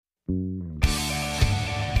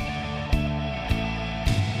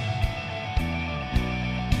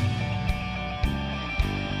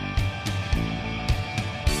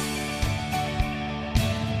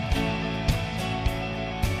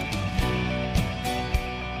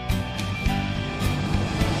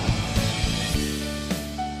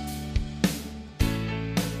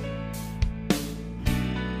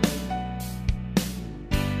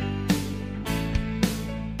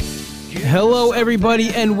Hello, everybody,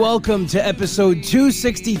 and welcome to episode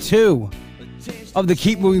 262 of the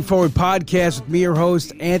Keep Moving Forward podcast with me, your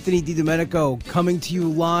host, Anthony DiDomenico, coming to you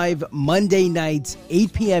live Monday nights,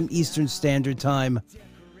 8 p.m. Eastern Standard Time,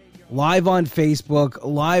 live on Facebook,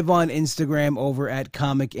 live on Instagram over at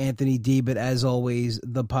Comic Anthony D. But as always,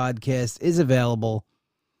 the podcast is available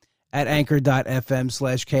at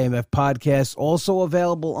anchor.fm/KMF podcast. Also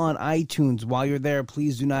available on iTunes. While you're there,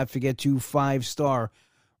 please do not forget to 5-star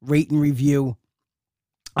rate and review.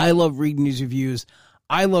 I love reading these reviews.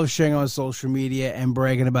 I love sharing on social media and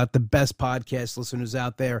bragging about the best podcast listeners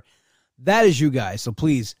out there. That is you guys. So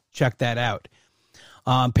please check that out.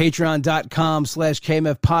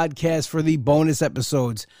 Patreon.com/KMF podcast for the bonus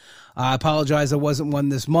episodes. I apologize I wasn't one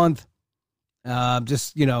this month.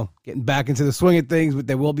 Just, getting back into the swing of things, but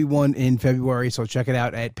there will be one in February, so check it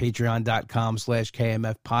out at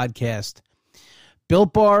patreon.com/KMF podcast.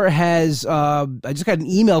 Built Bar has, I just got an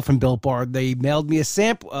email from Built Bar. They mailed me a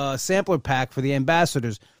sampler pack for the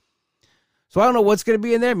ambassadors. So I don't know what's going to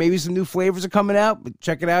be in there. Maybe some new flavors are coming out, but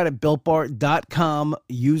check it out at builtbar.com.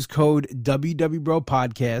 Use code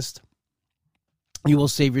WWBROPODCAST. You will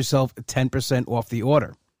save yourself 10% off the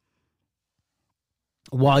order.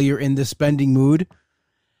 While you're in the spending mood,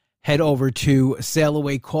 head over to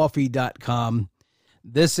sailawaycoffee.com.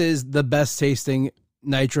 This is the best tasting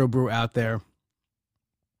nitro brew out there.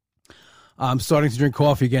 I'm starting to drink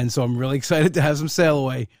coffee again, so I'm really excited to have some Sail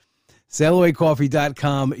Away.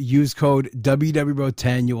 SailAwayCoffee.com. Use code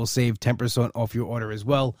WWBRO10. You will save 10% off your order as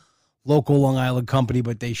well. Local Long Island company,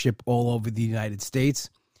 but they ship all over the United States.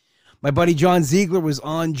 My buddy John Ziegler was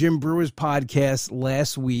on Jim Brewer's podcast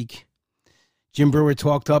last week. Jim Brewer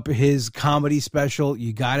talked up his comedy special.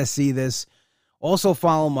 You got to see this. Also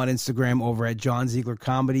follow him on Instagram over at John Ziegler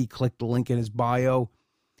Comedy. Click the link in his bio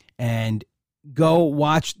and go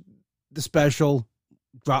watch the special.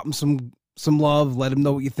 Drop him some love. Let him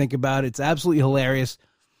know what you think about it. It's absolutely hilarious.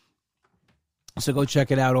 So go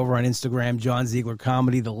check it out over on Instagram, John Ziegler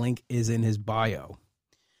Comedy. The link is in his bio.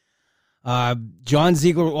 John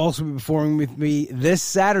Ziegler will also be performing with me this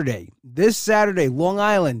Saturday, Long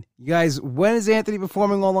Island. You guys, when is Anthony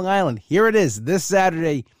performing on Long Island? Here it is, this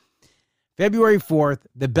Saturday, February 4th,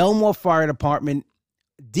 the Belmore Fire Department.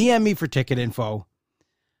 DM me for ticket info.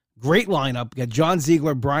 Great lineup. Got John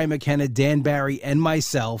Ziegler, Brian McKenna, Dan Barry, and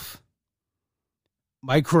myself,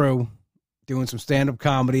 my crew, doing some stand-up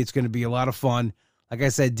comedy. It's going to be a lot of fun. Like I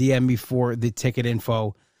said, DM me for the ticket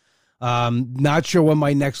info. Not sure when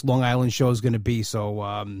my next Long Island show is going to be,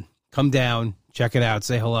 so come down, check it out,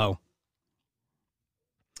 say hello.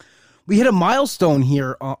 We hit a milestone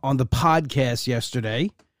here on the podcast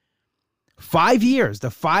yesterday. 5 years. The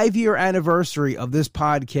 5-year anniversary of this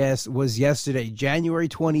podcast was yesterday, January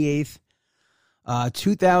 28th,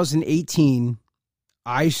 2018.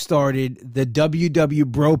 I started the WW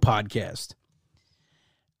Bro podcast.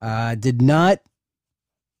 Did not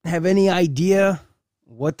have any idea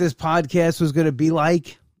what this podcast was going to be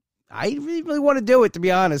like. I really want to do it, to be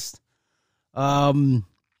honest. I'll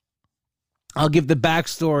give the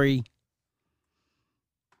backstory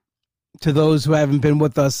to those who haven't been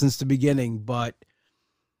with us since the beginning. But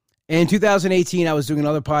in 2018, I was doing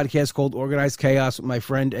another podcast called Organized Chaos with my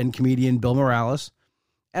friend and comedian Bill Morales.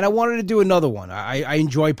 And I wanted to do another one. I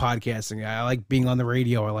enjoy podcasting. I like being on the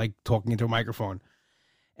radio. I like talking into a microphone.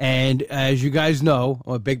 And as you guys know,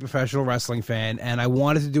 I'm a big professional wrestling fan, and I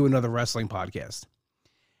wanted to do another wrestling podcast.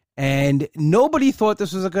 And nobody thought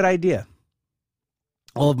this was a good idea.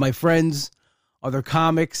 All of my friends, other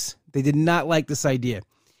comics, they did not like this idea.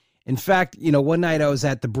 In fact, one night I was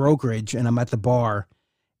at the brokerage, and I'm at the bar,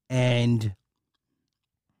 and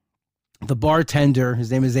the bartender,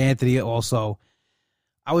 his name is Anthony also,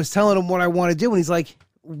 I was telling him what I want to do, and he's like,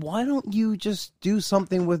 why don't you just do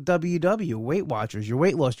something with WW, Weight Watchers, your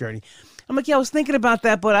weight loss journey? I'm like, yeah, I was thinking about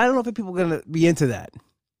that, but I don't know if people are going to be into that.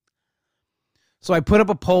 So I put up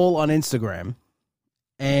a poll on Instagram,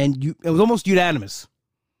 and it was almost unanimous.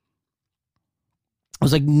 It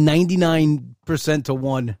was like 99% to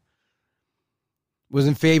 1 was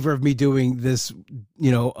in favor of me doing this,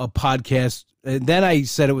 a podcast. And then I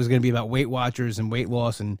said it was going to be about Weight Watchers and weight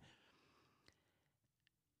loss, and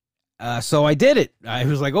so I did it. I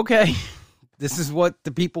was like, okay, this is what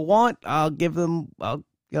the people want. I'll give the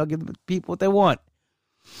people what they want.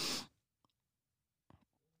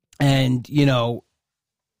 And, it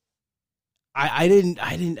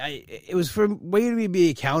was for a way to be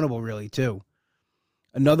accountable, really, too.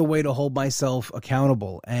 Another way to hold myself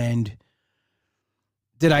accountable. And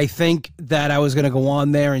did I think that I was going to go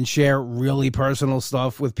on there and share really personal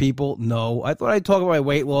stuff with people? No. I thought I'd talk about my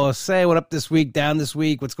weight loss, say what up this week, down this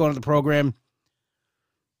week, what's going on in the program.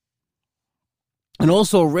 And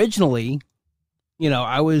also originally,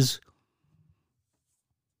 I was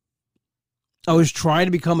trying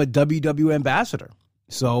to become a WW ambassador.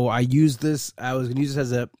 So I was going to use this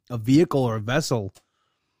as a vehicle or a vessel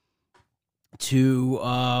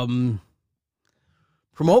to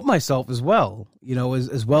promote myself as well,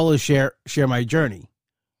 as well as share my journey.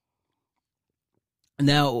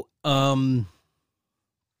 Now,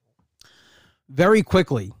 very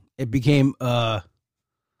quickly, it became a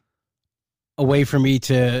way for me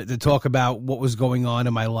to talk about what was going on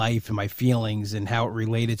in my life and my feelings and how it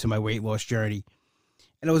related to my weight loss journey.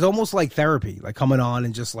 And it was almost like therapy, like coming on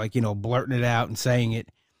and just like, blurting it out and saying it.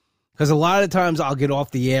 Because a lot of times I'll get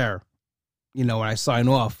off the air, when I sign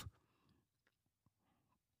off.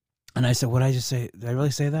 And I said, what did I just say? Did I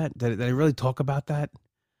really say that? Did I really talk about that?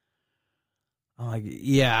 I'm like,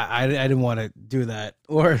 yeah, I didn't want to do that.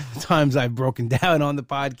 Or times I've broken down on the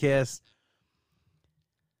podcast.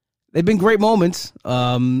 They've been great moments.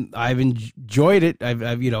 I've enjoyed it. I've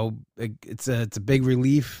it's a big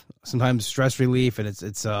relief, sometimes stress relief, and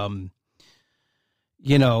it's a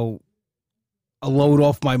load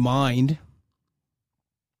off my mind.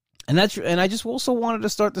 And I just also wanted to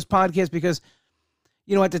start this podcast because,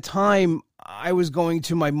 at the time I was going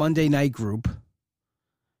to my Monday night group,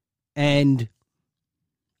 and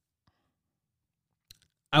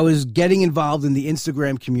I was getting involved in the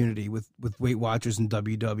Instagram community with Weight Watchers and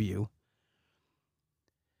WW.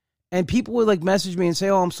 And people would like message me and say,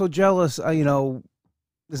 oh, I'm so jealous. There's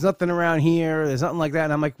nothing around here. There's nothing like that.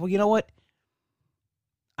 And I'm like, well, you know what?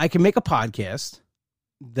 I can make a podcast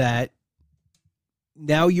that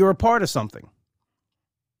now you're a part of something.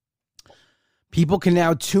 People can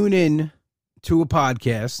now tune in to a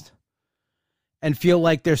podcast and feel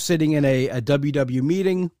like they're sitting in a WW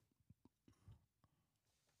meeting.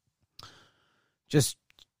 Just,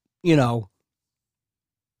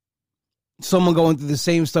 someone going through the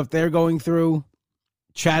same stuff they're going through,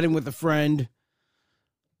 chatting with a friend,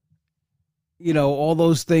 all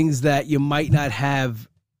those things that you might not have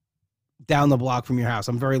down the block from your house.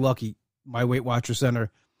 I'm very lucky. My Weight Watcher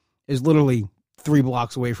Center is literally 3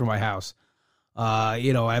 blocks away from my house. I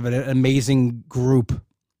have an amazing group.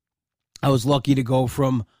 I was lucky to go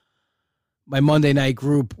from my Monday night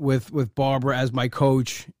group with Barbara as my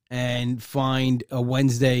coach and find a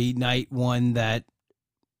Wednesday night one that,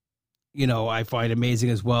 I find amazing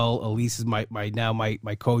as well. Elise is my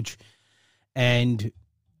coach, and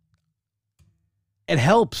it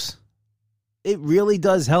helps. It really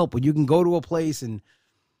does help when you can go to a place and,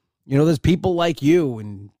 there's people like you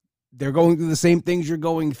and they're going through the same things you're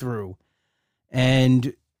going through,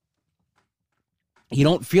 and you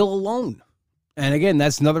don't feel alone. And again,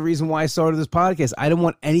 that's another reason why I started this podcast. I didn't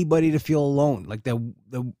want anybody to feel alone, like they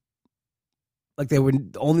were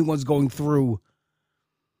the only ones going through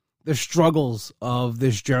the struggles of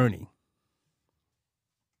this journey.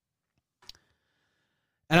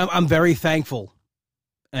 And I'm very thankful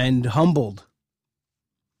and humbled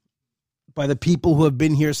by the people who have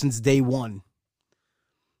been here since day one,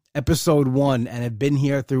 episode 1, and have been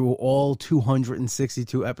here through all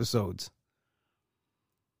 262 episodes.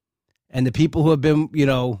 And the people who have been,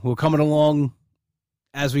 who are coming along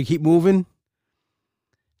as we keep moving,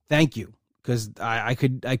 thank you. Because I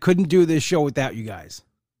couldn't do this show without you guys.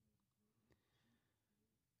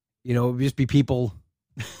 It would just be people,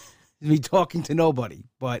 me talking to nobody.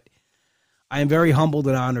 But I am very humbled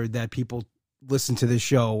and honored that people listen to this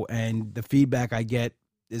show, and the feedback I get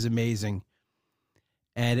is amazing.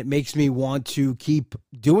 And it makes me want to keep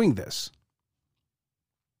doing this.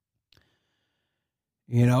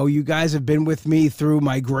 You guys have been with me through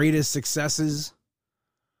my greatest successes,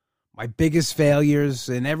 my biggest failures,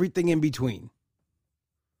 and everything in between.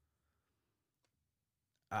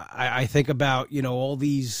 I think about, all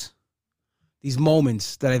these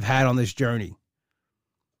moments that I've had on this journey.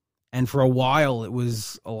 And for a while, it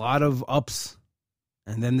was a lot of ups,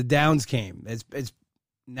 and then the downs came. It's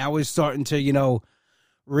now we're starting to,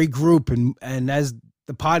 regroup, and as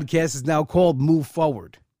the podcast is now called, Move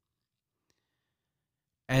Forward.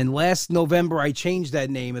 And last November, I changed that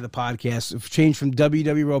name of the podcast. It changed from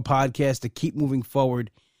WW Road Podcast to Keep Moving Forward.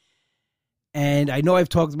 And I know I've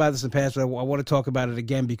talked about this in the past, but I want to talk about it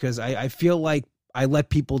again because I feel like I let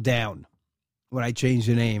people down when I changed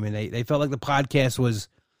the name. And they felt like the podcast was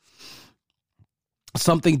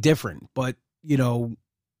something different. But,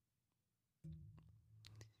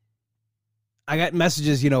 I got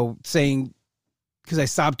messages, saying, because I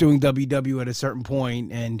stopped doing WW at a certain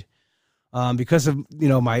point, and because of,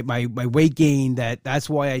 my weight gain, that's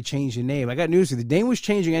why I changed the name. I got news for you. The name was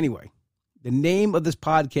changing anyway. The name of this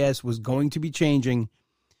podcast was going to be changing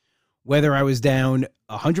whether I was down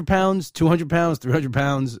 100 pounds, 200 pounds, 300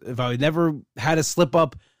 pounds, if I never had a slip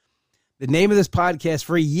up, the name of this podcast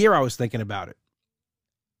for a year, I was thinking about it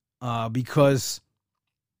because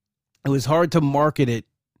it was hard to market it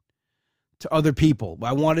to other people.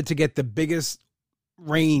 I wanted to get the biggest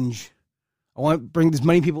range. I want to bring as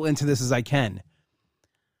many people into this as I can.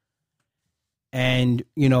 And,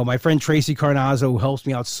 you know, my friend Tracy Carnazzo, who helps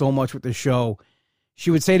me out so much with the show, she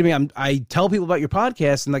would say to me, I tell people about your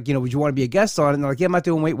podcast and, like, you know, would you want to be a guest on it? And they're like, yeah, I'm not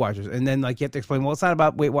doing Weight Watchers. And then, like, you have to explain, well, it's not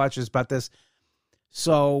about Weight Watchers, it's about this.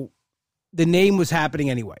 So the name was happening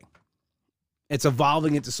anyway. It's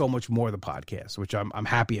evolving into so much more of the podcast, which I'm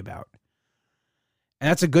happy about. And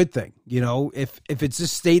that's a good thing. You know, if it's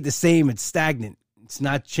just stayed the same, it's stagnant. It's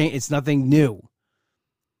not it's nothing new.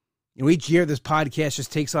 You know, each year this podcast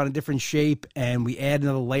just takes on a different shape and we add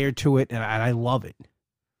another layer to it, and I love it.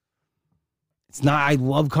 I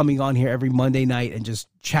love coming on here every Monday night and just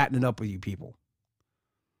chatting it up with you people.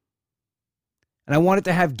 And I wanted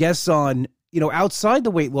to have guests on, you know, outside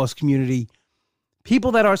the weight loss community,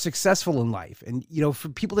 people that are successful in life. And, you know, for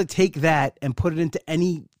people to take that and put it into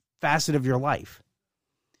any facet of your life.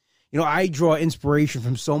 You know, I draw inspiration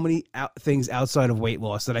from so many things outside of weight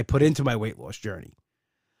loss that I put into my weight loss journey.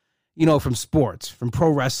 You know, from sports, from pro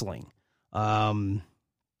wrestling. You know,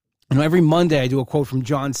 every Monday I do a quote from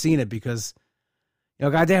John Cena because, you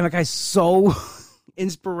know, goddamn, that guy's so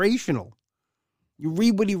inspirational. You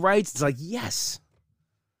read what he writes, it's like, yes.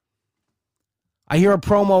 I hear a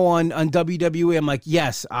promo on WWE, I'm like,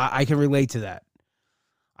 yes, I can relate to that.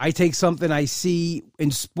 I take something I see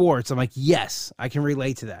in sports, I'm like, yes, I can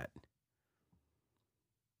relate to that.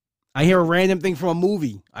 I hear a random thing from a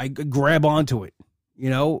movie, I grab onto it. You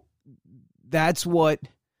know, that's what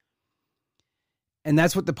the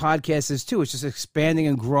podcast is too. It's just expanding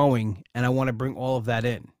and growing, and I want to bring all of that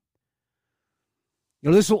in. You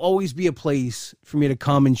know, this will always be a place for me to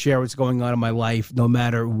come and share what's going on in my life, no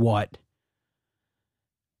matter what.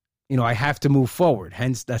 You know, I have to move forward.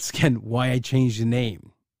 Hence, that's, again, why I changed the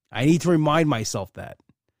name. I need to remind myself that.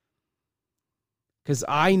 Because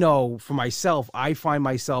I know for myself, I find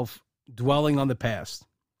myself dwelling on the past.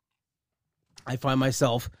 I find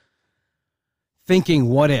myself thinking,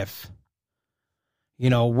 what if? You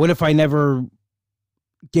know, what if I never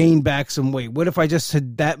gained back some weight? What if I just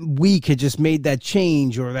had that week had just made that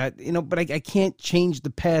change or that, you know, but I can't change the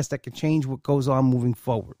past. I can change what goes on moving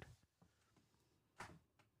forward.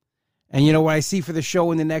 And you know what I see for the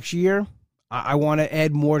show in the next year? I want to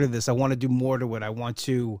add more to this. I want to do more to it. I want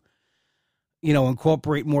to, you know,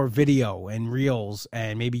 incorporate more video and reels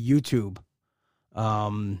and maybe YouTube. I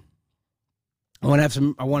want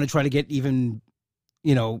to try to get even,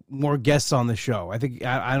 you know, more guests on the show. I think,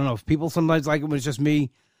 I don't know if people sometimes like it when it's just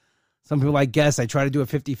me. Some people like guests. I try to do a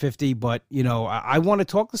 50-50, but, you know, I want to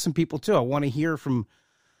talk to some people too. I want to hear from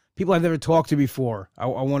people I've never talked to before. I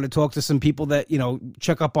want to talk to some people that, you know,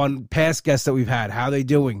 check up on past guests that we've had. How are they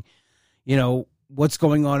doing? You know, what's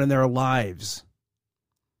going on in their lives?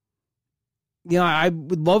 You know, I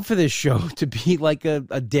would love for this show to be like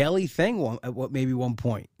a daily thing at maybe one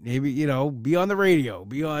point. Maybe, you know, be on the radio,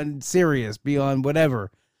 be on Sirius, be on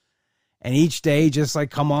whatever. And each day just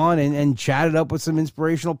like come on and chat it up with some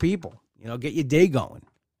inspirational people. You know, get your day going.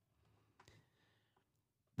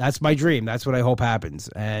 That's my dream. That's what I hope happens.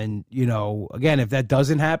 And, you know, again, if that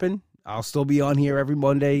doesn't happen, I'll still be on here every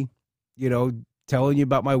Monday, you know, telling you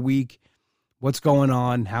about my week, what's going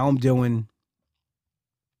on, how I'm doing.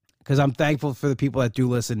 Because I'm thankful for the people that do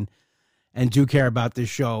listen and do care about this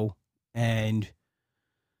show. And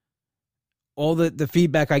all the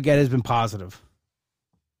feedback I get has been positive.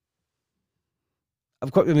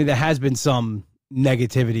 Of course, I mean, there has been some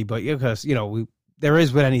negativity, but because, you know, there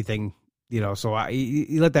is with anything, you know, so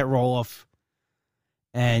you let that roll off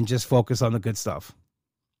and just focus on the good stuff.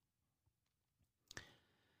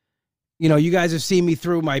 You know, you guys have seen me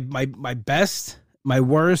through my best, my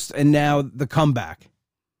worst, and now the comeback.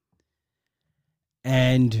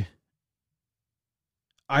 And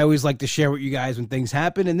I always like to share with you guys when things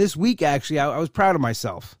happen. And this week, actually, I was proud of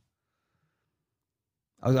myself.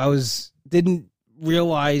 I didn't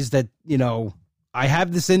realize that, you know, I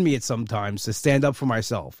have this in me at sometimes to stand up for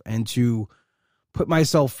myself and to put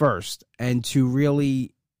myself first and to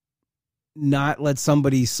really not let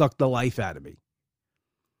somebody suck the life out of me.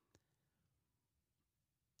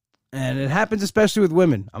 And it happens especially with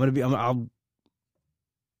women. I'm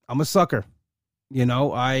a sucker. You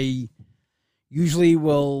know, I usually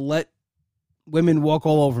will let women walk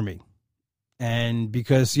all over me. And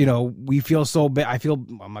because, you know, we feel so bad.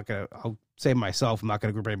 I'll say myself, I'm not going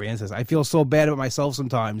to group anybody in this. I feel so bad about myself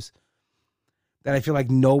sometimes that I feel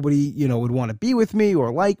like nobody, you know, would want to be with me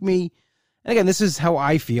or like me. And again, this is how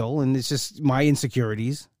I feel, and it's just my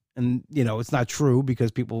insecurities. And, it's not true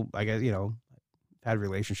because people, I guess, had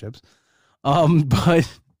relationships.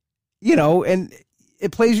 But, and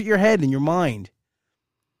it plays with your head and your mind.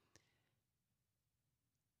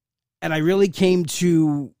 And I really came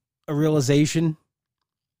to a realization,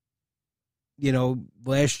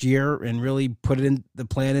 last year and really put the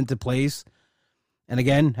plan into place. And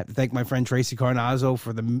again, I have to thank my friend Tracy Carnazzo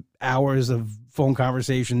for the hours of phone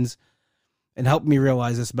conversations and helped me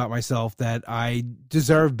realize this about myself, that I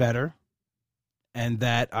deserve better and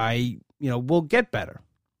that I, will get better.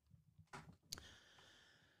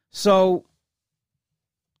 So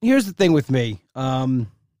here's the thing with me. Now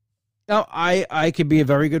I could be a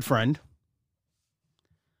very good friend,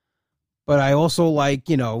 but I also like,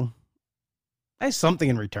 I have something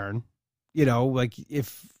in return, like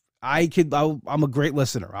if I could, I'm a great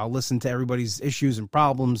listener. I'll listen to everybody's issues and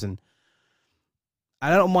problems, and I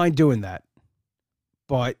don't mind doing that.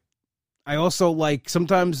 But I also like,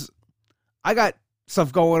 sometimes I got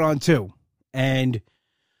stuff going on too. And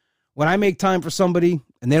when I make time for somebody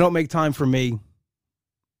and they don't make time for me,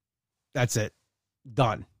 that's it.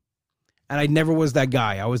 Done. And I never was that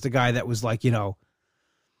guy. I was the guy that was like, I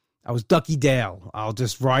was Ducky Dale. I'll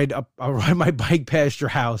ride my bike past your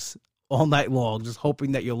house all night long, just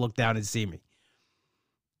hoping that you'll look down and see me.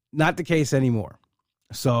 Not the case anymore.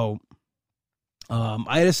 So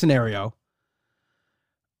I had a scenario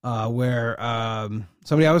where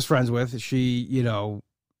somebody I was friends with, she,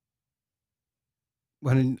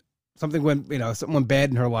 when something went bad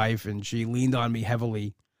in her life, and she leaned on me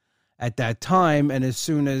heavily at that time. And as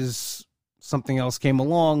soon as something else came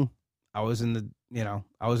along, I was in the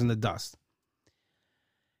dust.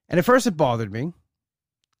 And at first it bothered me.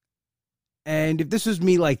 And if this was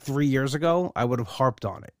me like 3 years ago, I would have harped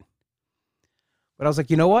on it. But I was like,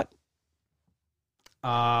 you know what?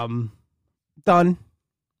 Done.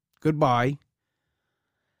 Goodbye.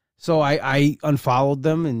 So I unfollowed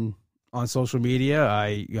them on social media.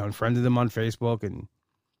 I unfriended them on Facebook, and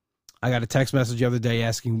I got a text message the other day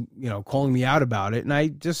asking, calling me out about it. And I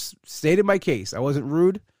just stated my case. I wasn't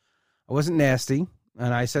rude. I wasn't nasty.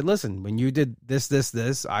 And I said, listen, when you did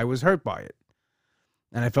this, I was hurt by it.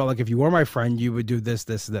 And I felt like if you were my friend, you would do this.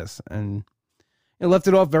 And it left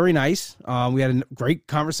it off very nice. We had a great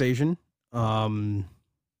conversation. And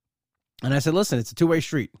I said, listen, it's a two-way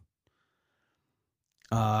street.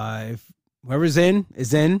 If whoever's in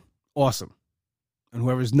is in, awesome. And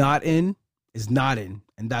whoever's not in is not in.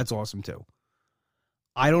 And that's awesome too.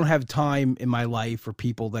 I don't have time in my life for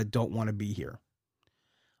people that don't want to be here.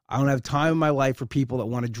 I don't have time in my life for people that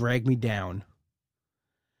want to drag me down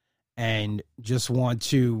and just want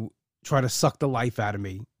to try to suck the life out of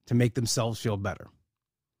me to make themselves feel better.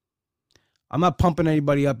 I'm not pumping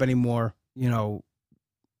anybody up anymore, to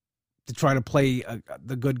try to play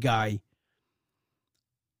the good guy.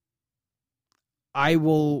 I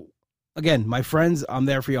will, again, my friends, I'm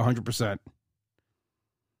there for you 100%.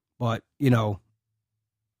 But, it's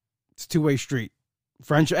a two-way street.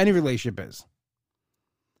 Friendship, any relationship is.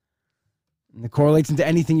 And it correlates into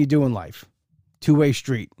anything you do in life. Two-way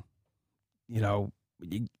street. You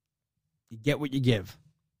get what you give.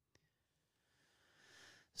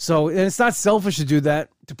 So, and it's not selfish to do that,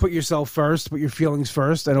 to put yourself first, put your feelings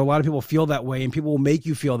first. I know a lot of people feel that way, and people will make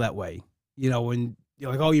you feel that way. When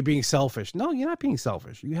you're like, oh, you're being selfish. No, you're not being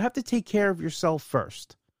selfish. You have to take care of yourself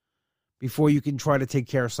first before you can try to take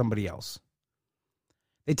care of somebody else.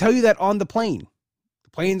 They tell you that on the plane. The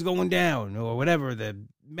plane's going down or whatever, the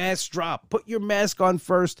mask drop. Put your mask on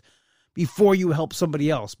first before you help somebody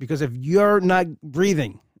else. Because if you're not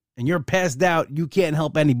breathing and you're passed out, you can't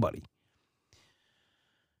help anybody.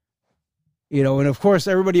 And of course,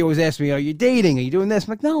 everybody always asks me, are you dating? Are you doing this? I'm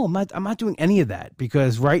like, no, I'm not doing any of that,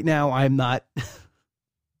 because right now I'm not,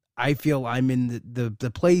 I feel I'm in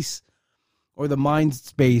the place or the mind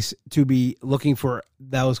space to be looking for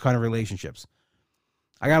those kind of relationships.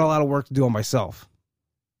 I got a lot of work to do on myself.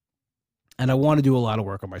 And I want to do a lot of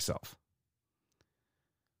work on myself.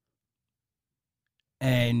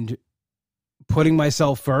 And putting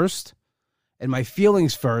myself first and my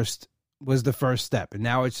feelings first was the first step. And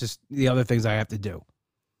now it's just the other things I have to do.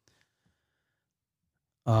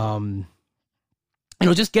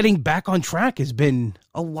 Just getting back on track has been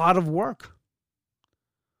a lot of work.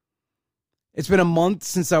 It's been a month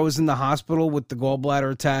since I was in the hospital with the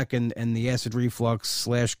gallbladder attack and the acid reflux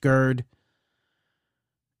 / GERD.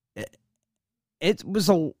 It's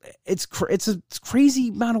a crazy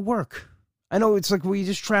amount of work. I know it's like, we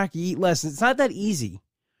just track, you eat less. It's not that easy.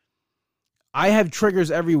 I have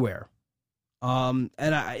triggers everywhere. And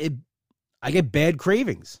I get bad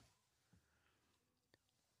cravings.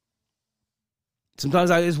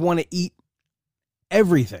 Sometimes I just want to eat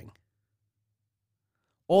everything.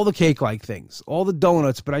 All the cake-like things, all the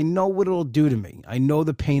donuts, but I know what it'll do to me. I know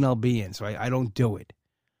the pain I'll be in, so I don't do it.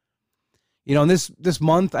 You know, this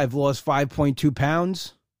month, I've lost 5.2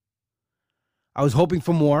 pounds. I was hoping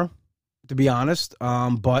for more, to be honest.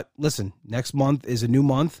 But listen, next month is a new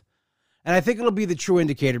month. And I think it'll be the true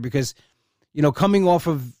indicator because, you know, coming off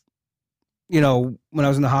of, you know, when I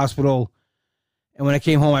was in the hospital and when I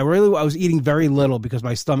came home, I was eating very little because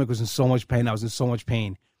my stomach was in so much pain. I was in so much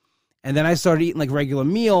pain. And then I started eating like regular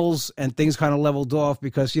meals and things kind of leveled off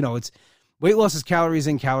because, you know, it's weight loss is calories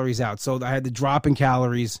in, calories out. So I had the drop in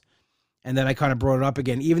calories and then I kind of brought it up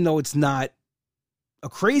again, even though it's not a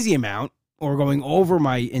crazy amount or going over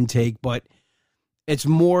my intake, but it's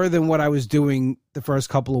more than what I was doing the first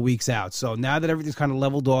couple of weeks out. So now that everything's kind of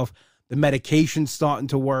leveled off, the medication's starting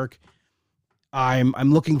to work. I'm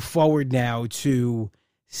looking forward now to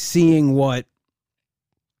seeing what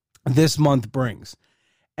this month brings.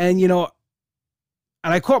 And, you know,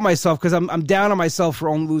 and I caught myself because I'm down on myself for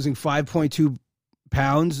only losing 5.2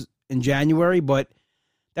 pounds in January, but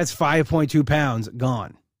that's 5.2 pounds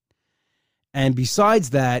gone. And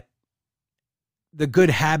besides that, the good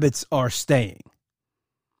habits are staying.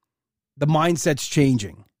 The mindset's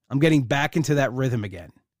changing. I'm getting back into that rhythm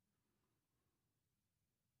again.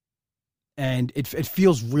 And it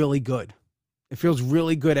feels really good. It feels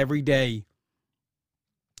really good every day.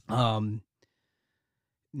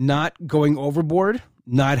 Not going overboard,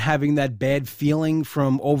 not having that bad feeling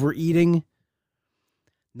from overeating,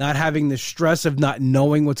 not having the stress of not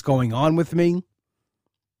knowing what's going on with me.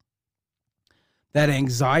 That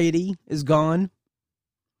anxiety is gone.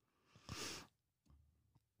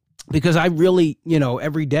 Because I really, you know,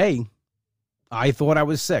 every day I thought I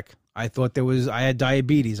was sick. I thought I had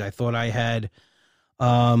diabetes. I thought I had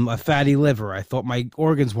a fatty liver. I thought my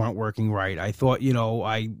organs weren't working right. I thought, you know,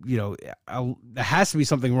 there has to be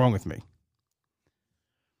something wrong with me.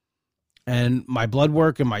 And my blood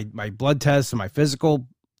work and my blood tests and my physical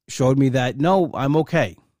showed me that, no, I'm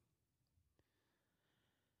okay.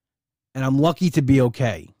 And I'm lucky to be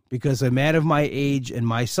okay because a man of my age and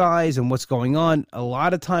my size and what's going on a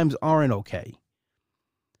lot of times aren't okay.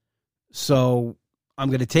 So I'm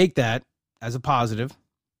going to take that as a positive,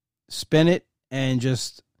 spin it, and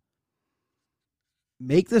just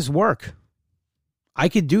make this work. I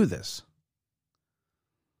could do this.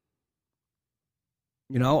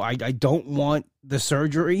 You know, I don't want the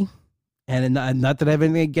surgery, and not that I have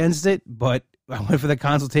anything against it, but I went for the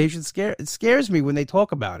consultation. It scares me when they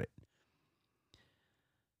talk about it.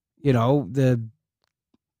 You know,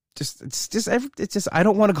 it's just I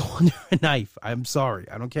don't want to go under a knife. I'm sorry.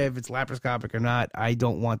 I don't care if it's laparoscopic or not. I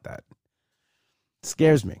don't want that. It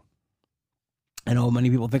scares me. I know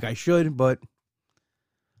many people think I should, but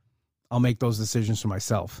I'll make those decisions for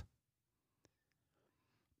myself.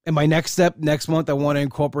 And my next step next month, I want to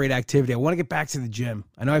incorporate activity. I want to get back to the gym.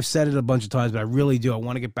 I know I've said it a bunch of times, but I really do. I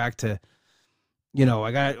want to get back to, you know,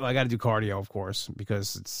 I got to do cardio, of course,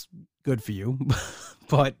 because it's good for you.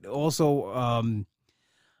 But also,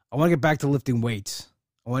 I want to get back to lifting weights.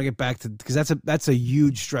 I want to get back to, because that's a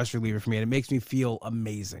huge stress reliever for me, and it makes me feel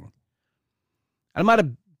amazing. I'm not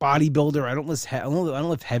a bodybuilder. I don't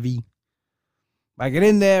lift heavy. I get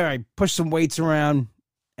in there, I push some weights around,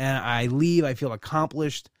 and I leave. I feel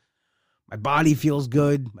accomplished. My body feels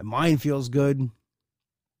good. My mind feels good.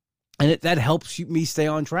 And that helps me stay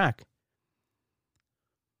on track.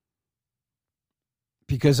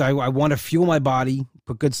 Because I want to fuel my body,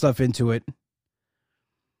 put good stuff into it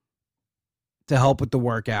to help with the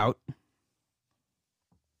workout.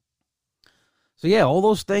 So yeah, all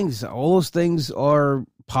those things are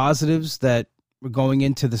positives that we're going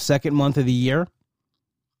into the second month of the year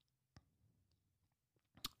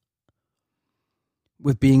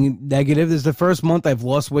with being negative. This is the first month I've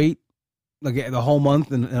lost weight, like the whole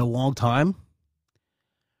month in a long time.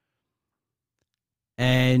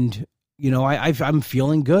 And, you know, I'm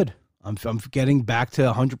feeling good. I'm getting back to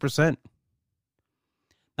 100%.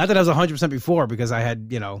 Not that I was 100% before, because I had,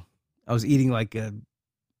 you know, I was eating like an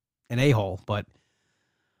a-hole, but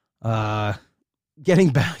getting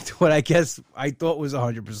back to what I guess I thought was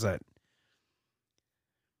 100%.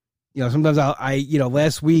 You know, sometimes you know,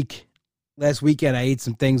 last weekend I ate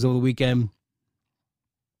some things over the weekend.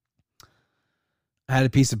 I had a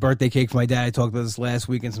piece of birthday cake for my dad. I talked about this last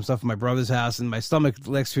week, and some stuff in my brother's house, and my stomach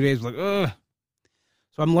the next few days was like, ugh.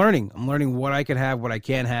 So I'm learning what I can have, what I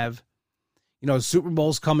can't have. You know, Super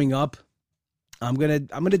Bowl's coming up. I'm gonna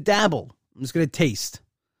dabble. I'm just gonna taste.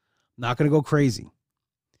 I'm not gonna go crazy.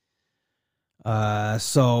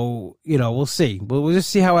 So, you know, we'll see. We'll just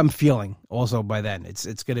see how I'm feeling also by then.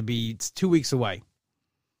 It's 2 weeks away.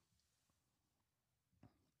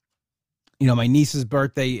 You know, my niece's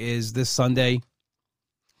birthday is this Sunday.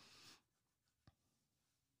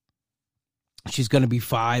 She's going to be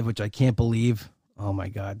 5, which I can't believe. Oh, my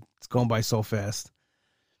God. It's going by so fast.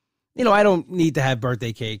 You know, I don't need to have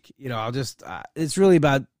birthday cake. You know, I'll just, it's really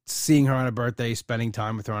about seeing her on a birthday, spending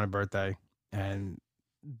time with her on a birthday, and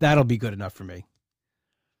that'll be good enough for me.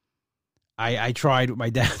 I tried with my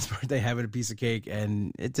dad's birthday having a piece of cake,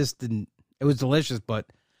 and it just didn't, it was delicious, but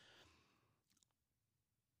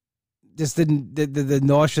just didn't, the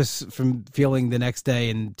nauseous from feeling the next day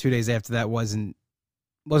and 2 days after that wasn't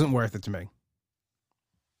worth it to me.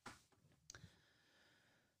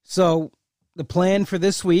 So the plan for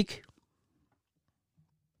this week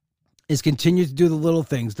is continue to do the little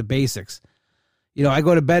things, the basics. You know, I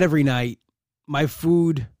go to bed every night. My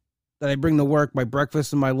food that I bring to work, my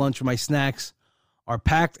breakfast and my lunch and my snacks are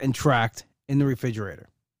packed and tracked in the refrigerator.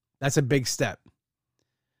 That's a big step.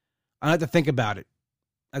 I don't have to think about it.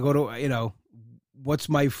 I go to, you know, I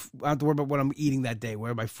don't have to worry about what I'm eating that day,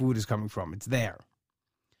 where my food is coming from. It's there.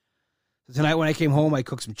 So tonight when I came home, I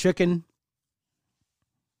cooked some chicken.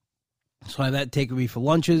 So I had that taken with me for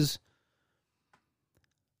lunches.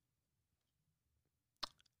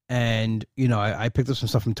 And, you know, I picked up some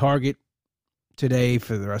stuff from Target today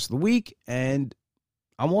for the rest of the week, and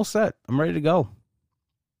I'm all set. I'm ready to go.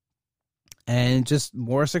 And just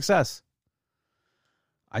more success.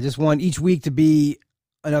 I just want each week to be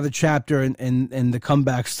another chapter in the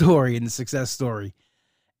comeback story and the success story.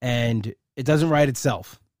 And it doesn't write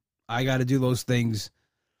itself. I got to do those things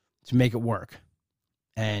to make it work.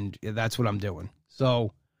 And that's what I'm doing.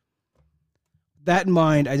 So, that in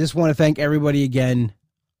mind, I just want to thank everybody again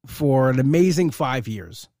for an amazing 5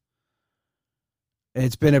 years.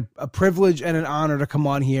 It's been a privilege and an honor to come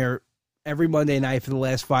on here every Monday night for the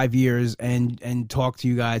last 5 years and talk to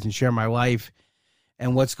you guys and share my life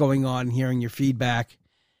and what's going on, hearing your feedback.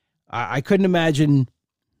 I couldn't imagine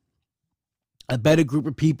a better group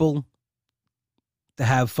of people to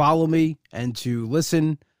have follow me and to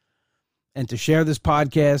listen and to share this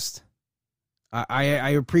podcast.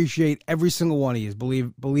 I appreciate every single one of you.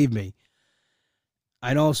 Believe me.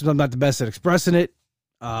 I know sometimes I'm not the best at expressing it,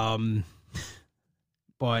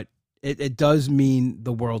 but it does mean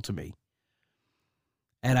the world to me.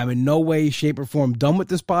 And I'm in no way, shape, or form done with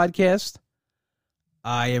this podcast.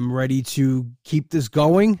 I am ready to keep this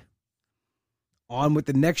going. On with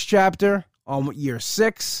the next chapter, on with year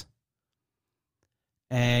 6.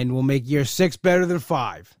 And we'll make year 6 better than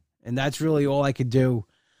 5. And that's really all I could do,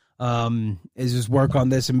 is just work on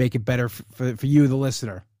this and make it better for you, the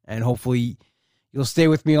listener. And hopefully you'll stay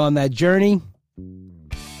with me on that journey.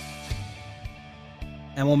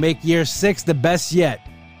 And we'll make year 6 the best yet.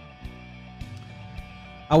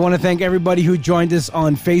 I want to thank everybody who joined us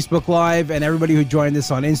on Facebook Live and everybody who joined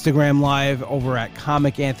us on Instagram Live over at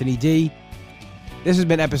Comic Anthony D. This has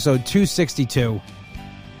been episode 262.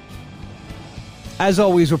 As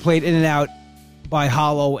always, we're played in and out by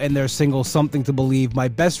Hollow and their single Something to Believe. My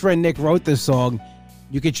best friend Nick wrote this song.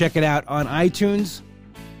 You can check it out on iTunes.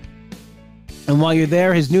 And while you're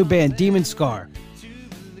there, his new band, Demon Scar.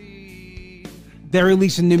 They're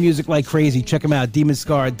releasing new music like crazy. Check them out,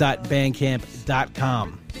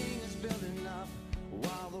 demonscar.bandcamp.com.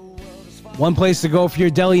 One place to go for your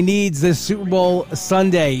deli needs this Super Bowl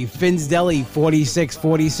Sunday. Finn's Deli,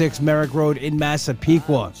 4646 Merrick Road in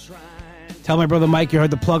Massapequa. Tell my brother Mike you heard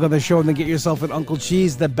the plug on the show and then get yourself an Uncle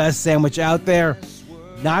Cheese, the best sandwich out there.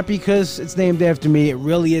 Not because it's named after me. It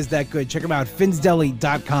really is that good. Check them out,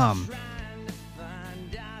 finsdeli.com.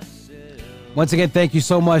 Once again, thank you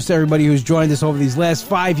so much to everybody who's joined us over these last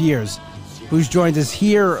 5 years, who's joined us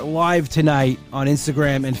here live tonight on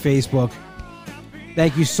Instagram and Facebook.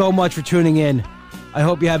 Thank you so much for tuning in. I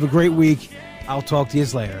hope you have a great week. I'll talk to you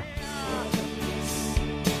later.